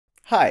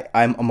Hi,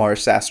 I'm Amar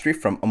Sastry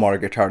from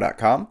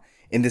amarguitar.com.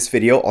 In this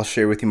video, I'll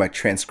share with you my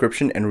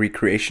transcription and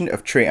recreation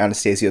of Trey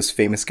Anastasio's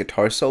famous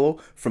guitar solo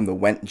from the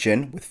Went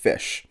Gin with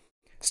Phish.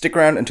 Stick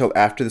around until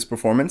after this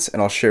performance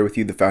and I'll share with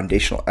you the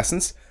foundational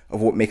essence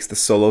of what makes the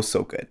solo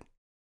so good.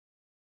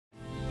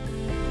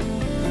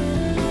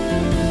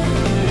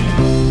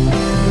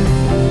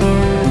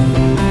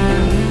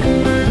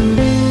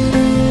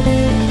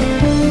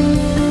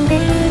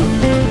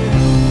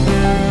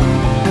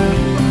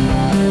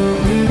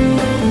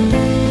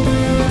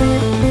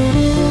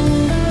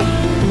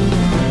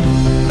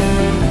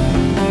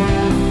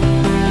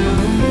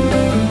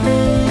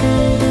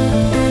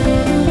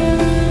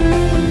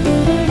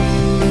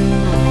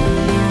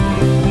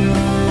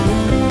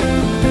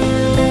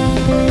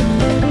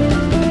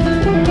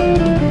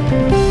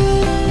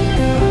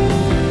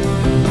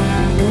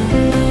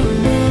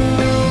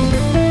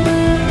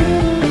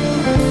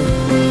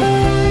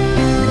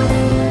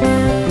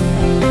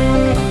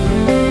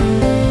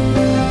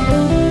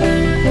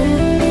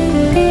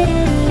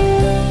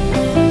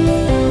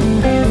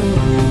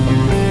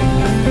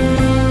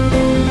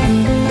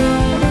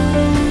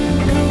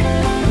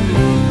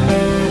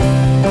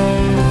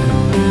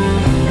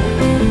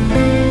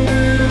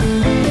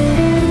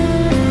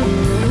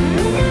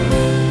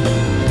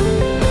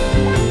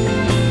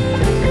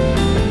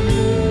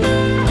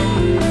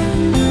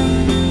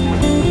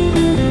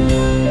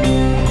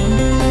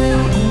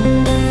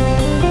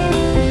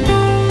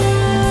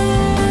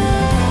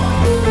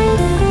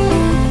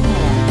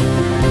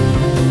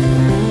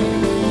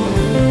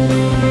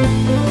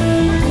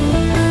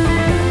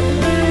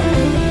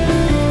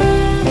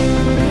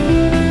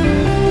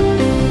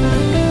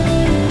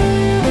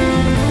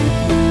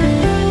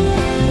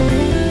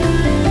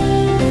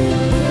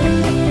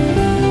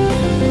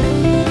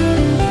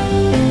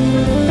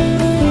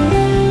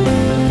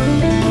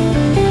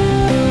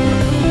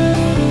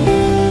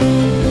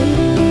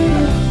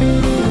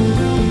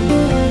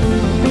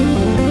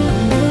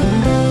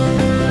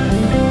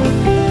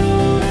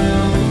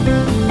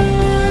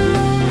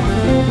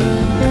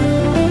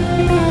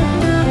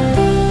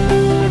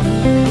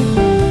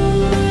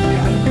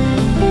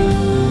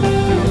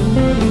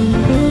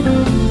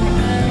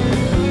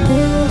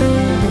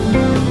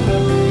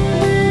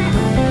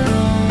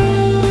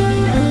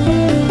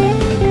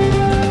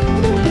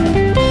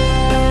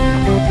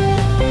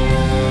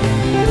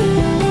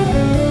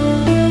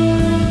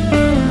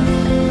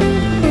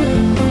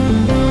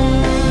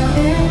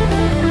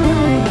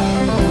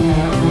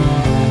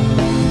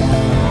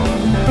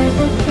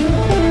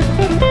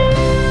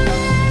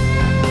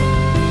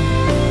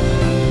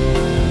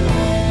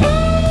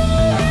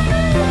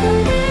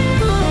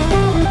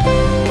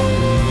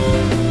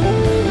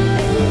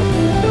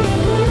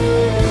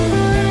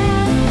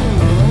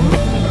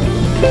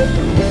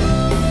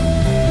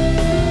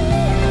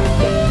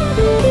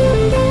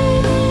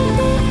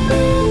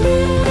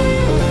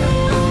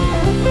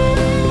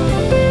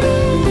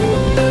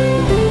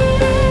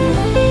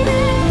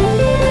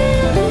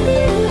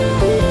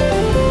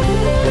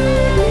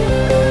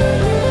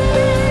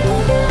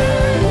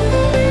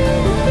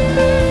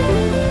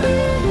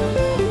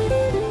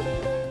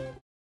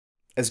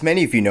 As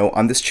many of you know,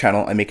 on this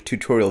channel I make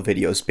tutorial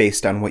videos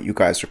based on what you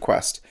guys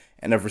request,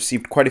 and I've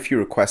received quite a few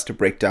requests to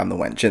break down the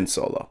Went Gin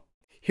solo.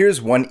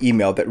 Here's one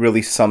email that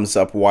really sums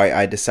up why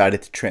I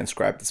decided to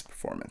transcribe this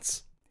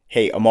performance.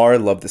 Hey Amar,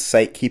 love the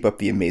site, keep up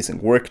the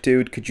amazing work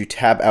dude, could you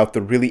tab out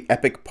the really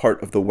epic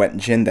part of the Went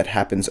Gin that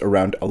happens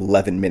around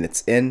 11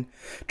 minutes in?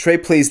 Trey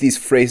plays these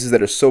phrases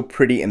that are so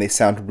pretty and they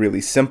sound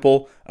really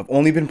simple. I've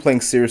only been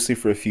playing seriously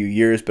for a few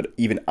years, but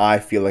even I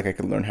feel like I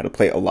could learn how to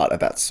play a lot of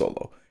that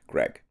solo.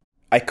 Greg.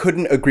 I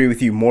couldn't agree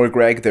with you more,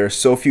 Greg. There are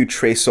so few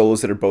Trey solos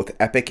that are both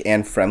epic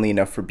and friendly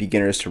enough for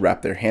beginners to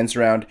wrap their hands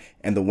around,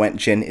 and the Went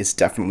Gin is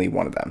definitely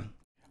one of them.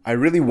 I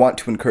really want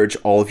to encourage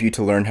all of you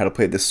to learn how to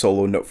play this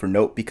solo note for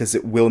note because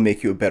it will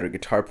make you a better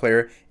guitar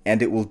player,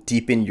 and it will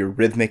deepen your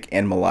rhythmic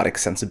and melodic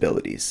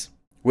sensibilities.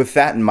 With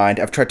that in mind,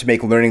 I've tried to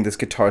make learning this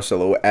guitar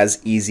solo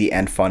as easy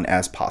and fun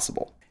as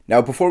possible. Now,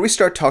 before we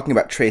start talking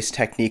about Trey's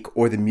technique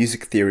or the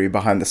music theory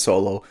behind the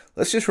solo,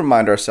 let's just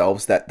remind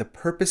ourselves that the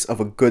purpose of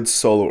a good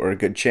solo or a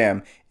good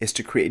jam is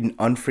to create an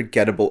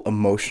unforgettable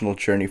emotional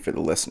journey for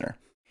the listener.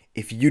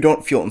 If you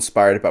don't feel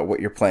inspired about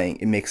what you're playing,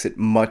 it makes it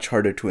much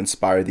harder to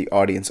inspire the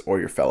audience or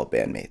your fellow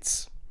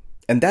bandmates.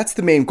 And that's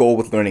the main goal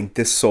with learning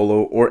this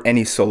solo or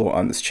any solo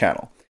on this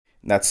channel.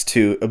 And that's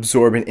to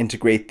absorb and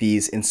integrate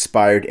these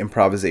inspired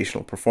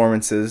improvisational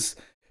performances,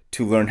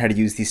 to learn how to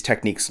use these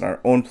techniques in our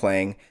own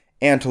playing,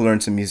 and to learn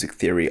some music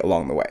theory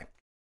along the way.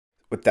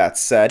 With that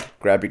said,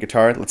 grab your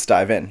guitar, let's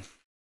dive in.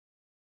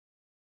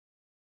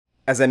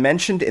 As I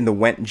mentioned in the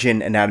Went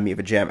Gin Anatomy of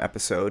a Jam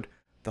episode,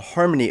 the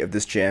harmony of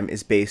this jam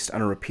is based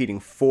on a repeating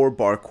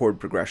 4-bar chord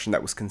progression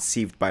that was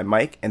conceived by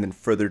Mike and then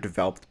further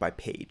developed by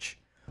Paige.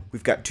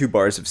 We've got 2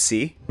 bars of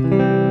C, 1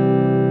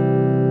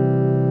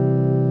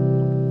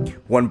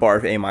 bar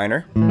of A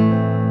minor,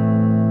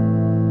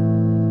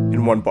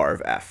 and 1 bar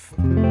of F.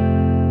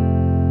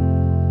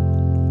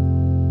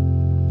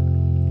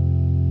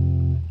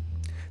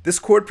 This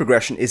chord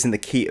progression is in the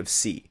key of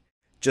C.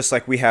 Just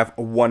like we have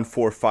a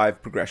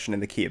 1-4-5 progression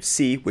in the key of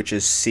C, which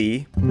is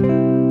C,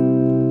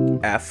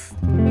 F,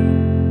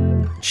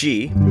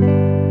 G.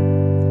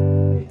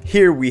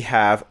 Here we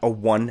have a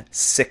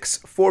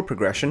 1-6-4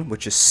 progression,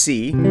 which is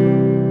C,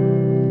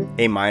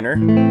 A minor,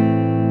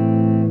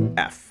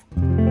 F.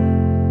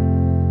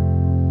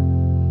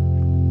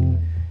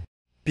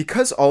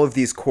 Because all of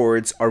these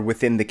chords are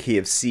within the key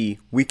of C,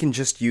 we can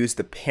just use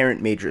the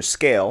parent major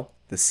scale,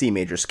 the C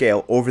major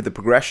scale, over the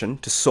progression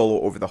to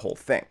solo over the whole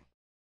thing.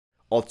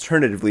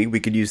 Alternatively, we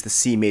could use the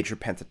C major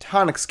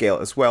pentatonic scale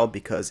as well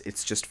because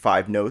it's just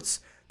 5 notes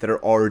that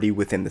are already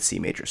within the C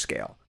major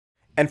scale.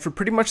 And for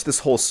pretty much this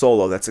whole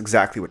solo, that's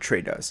exactly what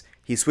Trey does.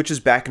 He switches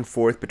back and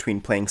forth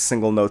between playing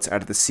single notes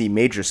out of the C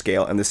major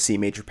scale and the C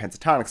major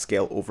pentatonic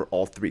scale over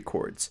all 3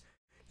 chords.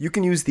 You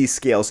can use these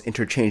scales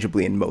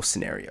interchangeably in most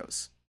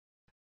scenarios.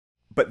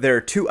 But there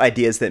are 2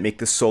 ideas that make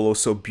this solo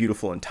so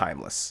beautiful and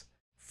timeless.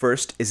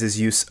 First is his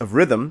use of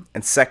rhythm,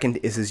 and second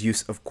is his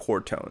use of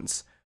chord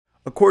tones.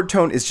 A chord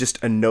tone is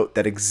just a note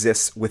that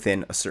exists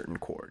within a certain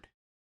chord.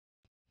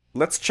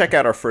 Let's check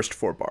out our first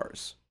 4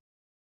 bars.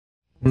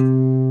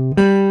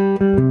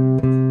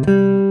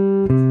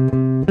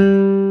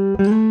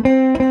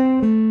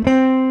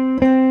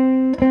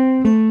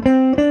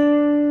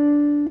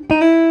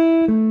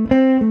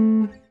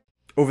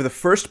 Over the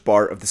first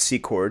bar of the C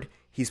chord,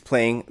 he's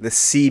playing the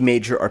C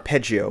major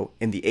arpeggio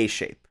in the A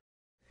shape.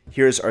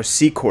 Here's our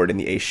C chord in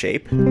the A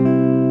shape.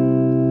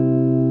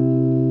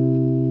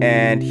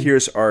 And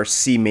here's our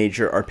C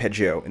major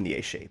arpeggio in the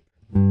A shape.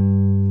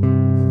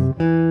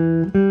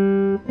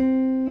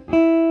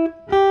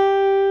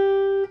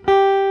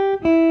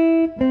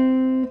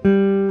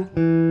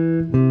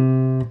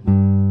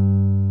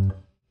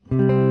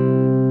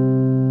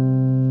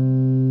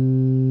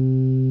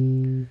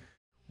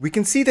 We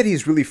can see that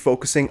he's really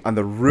focusing on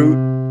the root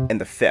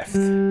and the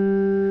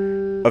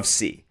 5th of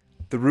C.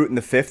 The root and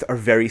the 5th are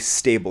very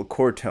stable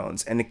chord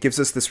tones, and it gives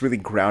us this really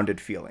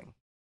grounded feeling.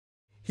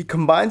 He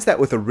combines that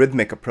with a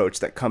rhythmic approach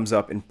that comes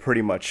up in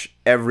pretty much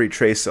every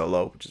Trey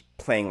solo, which is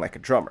playing like a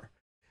drummer.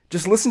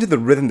 Just listen to the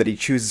rhythm that he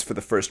chooses for the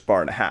first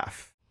bar and a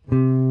half.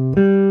 And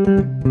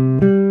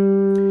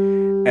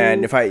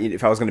if I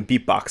was going to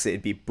beatbox it,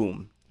 it'd be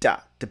boom, da,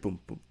 da, boom,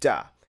 boom,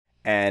 da.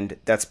 And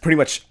that's pretty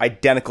much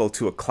identical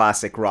to a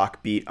classic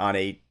rock beat on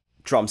a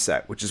drum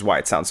set, which is why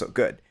it sounds so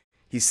good.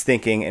 He's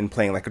thinking and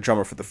playing like a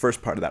drummer for the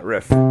first part of that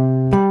riff.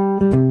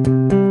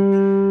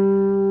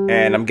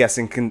 And I'm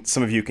guessing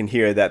some of you can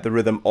hear that the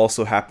rhythm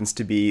also happens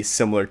to be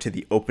similar to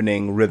the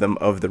opening rhythm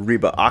of the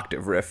Reba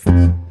octave riff.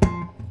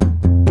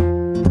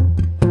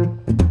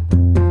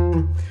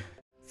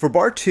 For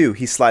bar 2,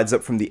 he slides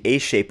up from the A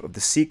shape of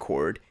the C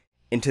chord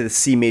into the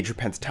C major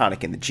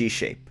pentatonic in the G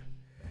shape.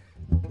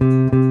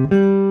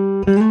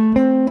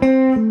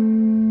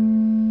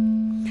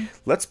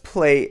 Let's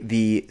play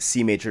the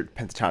C major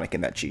pentatonic in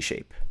that G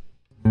shape.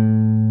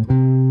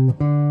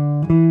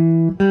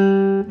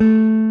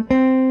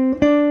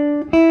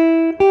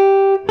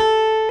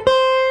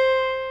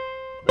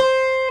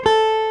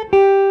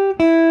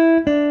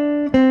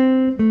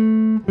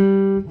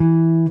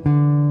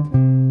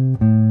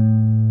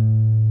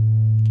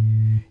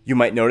 You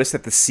might notice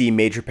that the C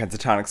major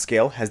pentatonic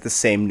scale has the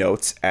same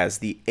notes as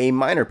the A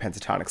minor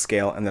pentatonic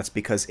scale, and that's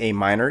because A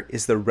minor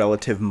is the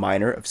relative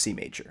minor of C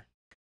major.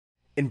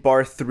 In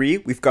bar 3,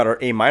 we've got our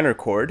A minor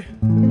chord,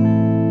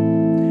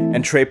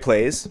 and Trey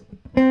plays.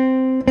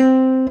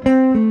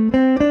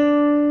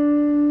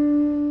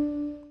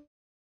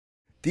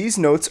 These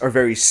notes are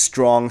very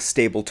strong,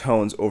 stable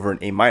tones over an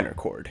A minor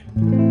chord.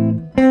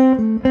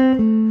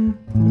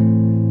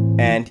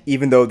 And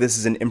even though this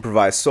is an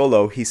improvised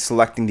solo, he's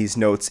selecting these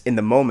notes in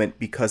the moment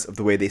because of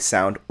the way they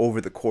sound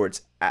over the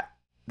chords at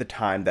the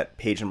time that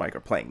Paige and Mike are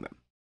playing them.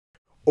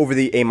 Over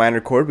the A minor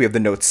chord, we have the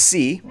note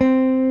C,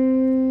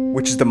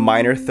 which is the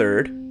minor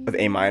third of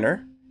A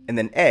minor, and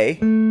then A,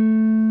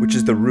 which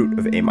is the root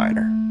of A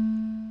minor.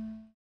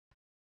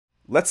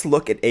 Let's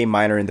look at A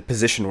minor in the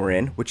position we're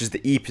in, which is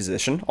the E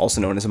position, also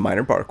known as a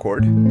minor bar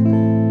chord.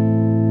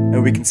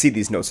 And we can see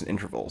these notes in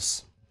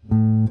intervals.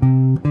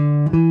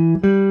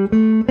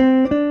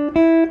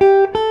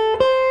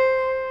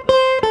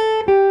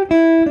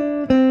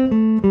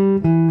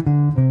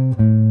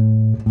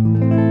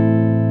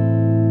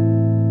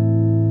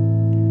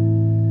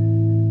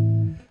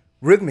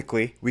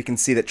 Rhythmically, we can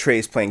see that Trey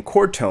is playing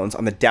chord tones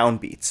on the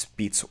downbeats,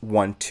 beats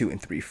 1, 2,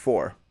 and 3,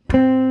 4,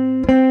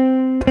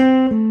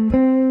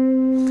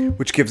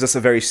 which gives us a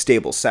very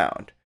stable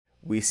sound.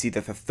 We see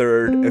that the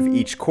third of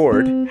each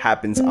chord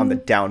happens on the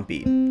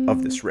downbeat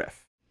of this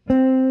riff.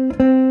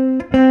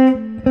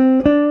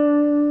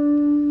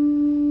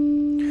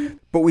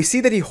 But we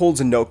see that he holds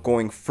a note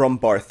going from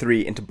bar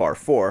 3 into bar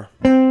 4.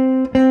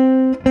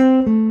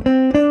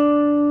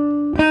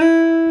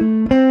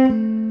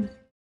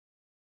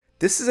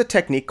 This is a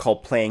technique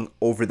called playing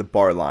over the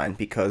bar line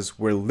because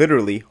we're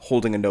literally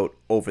holding a note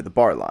over the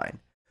bar line.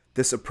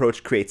 This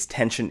approach creates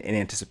tension and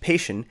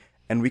anticipation,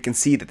 and we can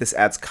see that this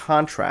adds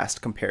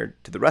contrast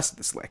compared to the rest of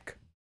this lick.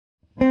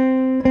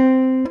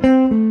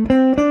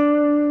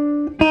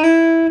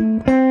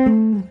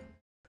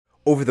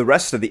 Over the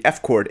rest of the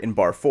F chord in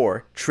bar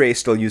 4, Trey is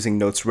still using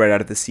notes right out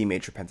of the C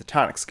major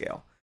pentatonic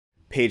scale.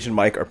 Paige and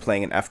Mike are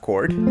playing an F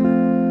chord,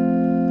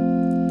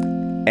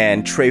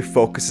 and Trey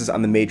focuses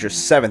on the major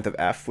 7th of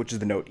F, which is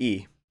the note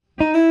E.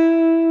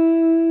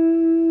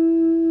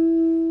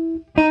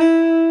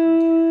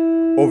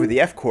 Over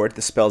the F chord,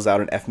 this spells out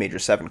an F major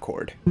 7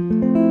 chord.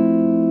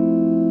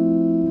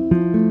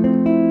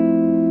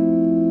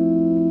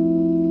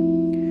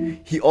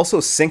 He also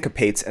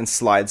syncopates and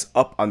slides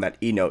up on that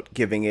E note,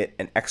 giving it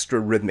an extra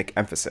rhythmic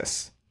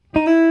emphasis.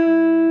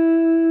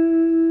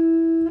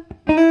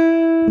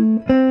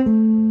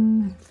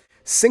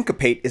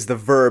 Syncopate is the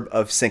verb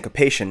of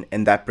syncopation,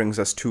 and that brings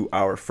us to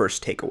our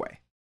first takeaway.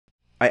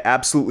 I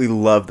absolutely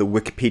love the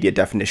Wikipedia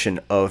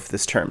definition of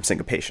this term,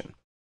 syncopation.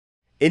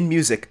 In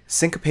music,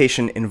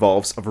 syncopation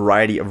involves a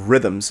variety of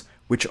rhythms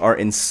which are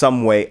in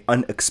some way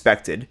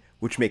unexpected,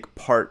 which make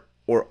part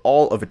or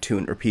all of a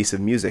tune or piece of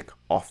music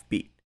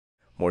offbeat.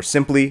 More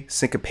simply,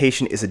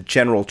 syncopation is a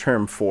general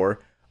term for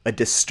a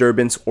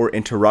disturbance or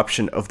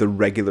interruption of the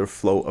regular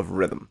flow of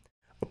rhythm,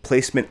 a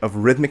placement of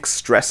rhythmic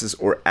stresses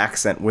or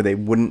accent where they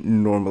wouldn't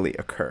normally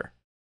occur.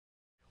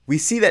 We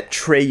see that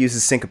Trey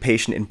uses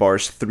syncopation in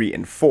bars 3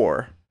 and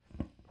 4,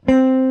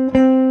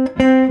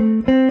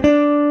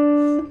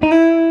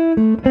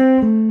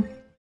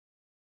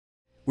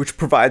 which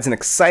provides an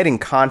exciting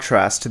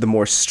contrast to the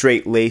more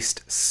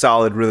straight-laced,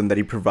 solid rhythm that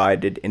he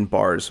provided in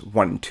bars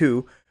 1 and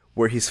 2,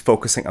 where he's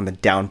focusing on the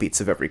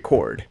downbeats of every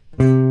chord.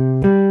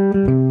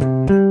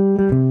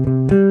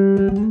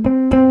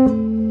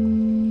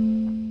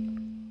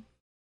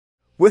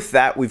 With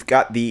that, we've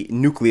got the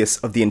nucleus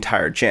of the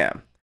entire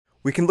jam.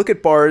 We can look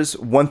at bars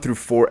 1 through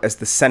 4 as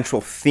the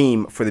central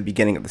theme for the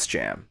beginning of this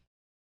jam.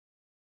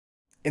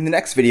 In the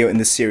next video in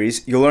this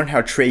series, you'll learn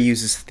how Trey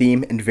uses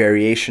theme and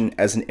variation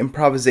as an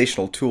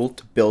improvisational tool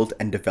to build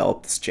and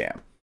develop this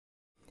jam.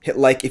 Hit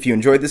like if you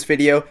enjoyed this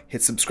video,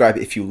 hit subscribe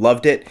if you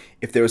loved it.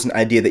 If there was an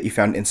idea that you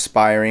found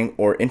inspiring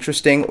or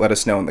interesting, let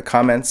us know in the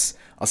comments.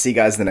 I'll see you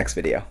guys in the next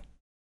video.